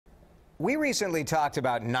We recently talked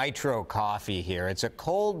about Nitro coffee here. It's a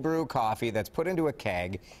cold brew coffee that's put into a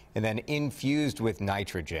keg and then infused with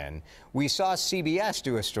nitrogen. We saw CBS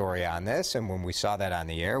do a story on this, and when we saw that on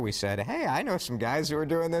the air, we said, hey, I know some guys who are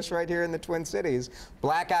doing this right here in the Twin Cities.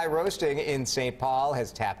 Blackeye Roasting in St. Paul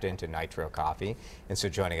has tapped into Nitro coffee. And so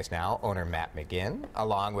joining us now, owner Matt McGinn,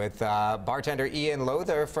 along with bartender Ian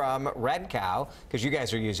Lowther from Red Cow, because you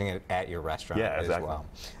guys are using it at your restaurant as well.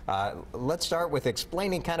 Let's start with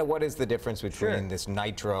explaining kind of what is the difference between this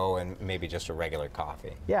Nitro and maybe just a regular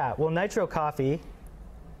coffee. Yeah, well, Nitro coffee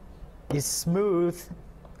is smooth,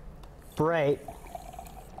 bright.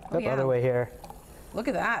 Other way here. Look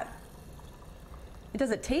at that.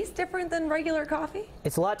 Does it taste different than regular coffee?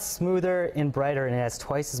 It's a lot smoother and brighter, and it has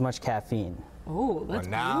twice as much caffeine. Oh, that's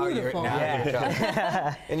now beautiful. You're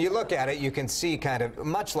talking. And you look at it, you can see kind of,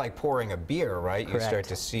 much like pouring a beer, right? Correct. You start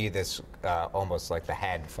to see this almost like the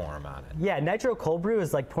head form on it. Yeah, Nitro cold brew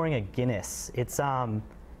is like pouring a Guinness. It's,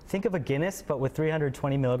 think of a Guinness, but with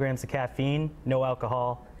 320 milligrams of caffeine, no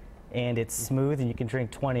alcohol, and it's smooth, and you can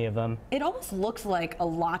drink 20 of them. It almost looks like a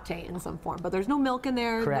latte in some form, but there's no milk in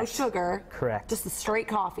there, Correct. no sugar. Correct. Just a straight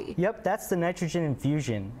coffee. Yep, that's the nitrogen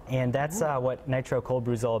infusion, and that's what Nitro cold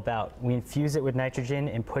brew is all about. We infuse it with nitrogen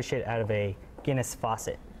and push it out of a Guinness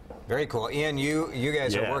faucet. Very cool. Ian, you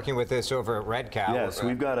guys are working with this over at Red Cow. Yeah, so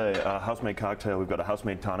we've got a house-made cocktail, we've got a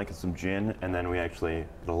house-made tonic and some gin, and then we actually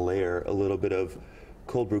layer a little bit of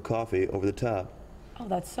cold brew coffee over the top. Oh,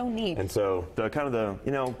 that's so neat. And so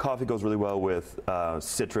coffee goes really well with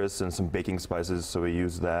citrus and some baking spices, so we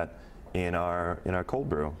use that in our cold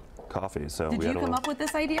brew coffee. So did you come up with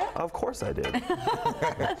this idea? Of course I did.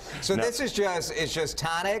 So this is just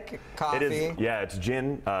tonic, coffee? It is, yeah, it's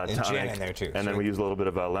gin, tonic, gin in there too. And then we use a little bit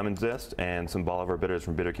of lemon zest and some Bolivar bitters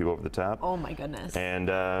from Bitter Cube over the top. Oh my goodness. And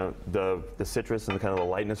the citrus and the kind of the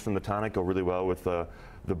lightness from the tonic go really well with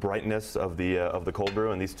the brightness of the cold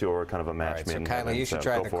brew, and these two are kind of a match. All right, so Kylie, you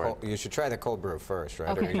should try the cold brew first,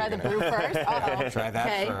 right? Okay, try the brew first. Try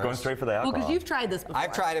that first. Going straight for the alcohol. Well, because you've tried this before.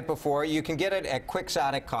 I've tried it before. You can get it at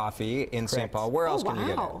Quixotic Coffee in St. Paul. Where else can you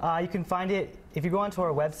get it? You can find it, if you go onto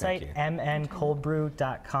our website,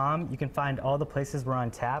 mncoldbrew.com, you can find all the places we're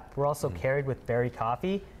on tap. We're also carried with Berry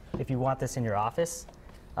Coffee, if you want this in your office.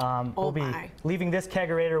 We'll be leaving this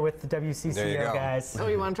kegerator with the WCCO guys. Oh,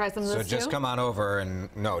 you want to try some of this So just come on over, and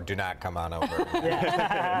no, do not come on over.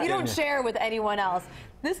 We don't share with anyone else.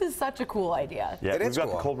 This is such a cool idea. Yeah, we've got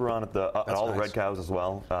cool. the cold brew on at all nice. the Red Cows as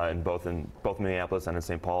well, in both Minneapolis and in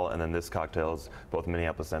St. Paul, and then this cocktail's both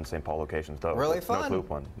Minneapolis and St. Paul locations. Really fun. North Loop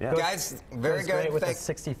one. Yeah. Guys, very good. Great with a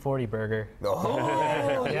 60-40 burger.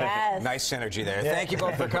 Oh, yes. Nice synergy there. Thank you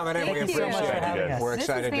both for coming in. We Thank you so appreciate much for it. having us. We're This is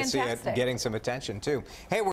excited to see it fantastic. getting some attention too. Hey.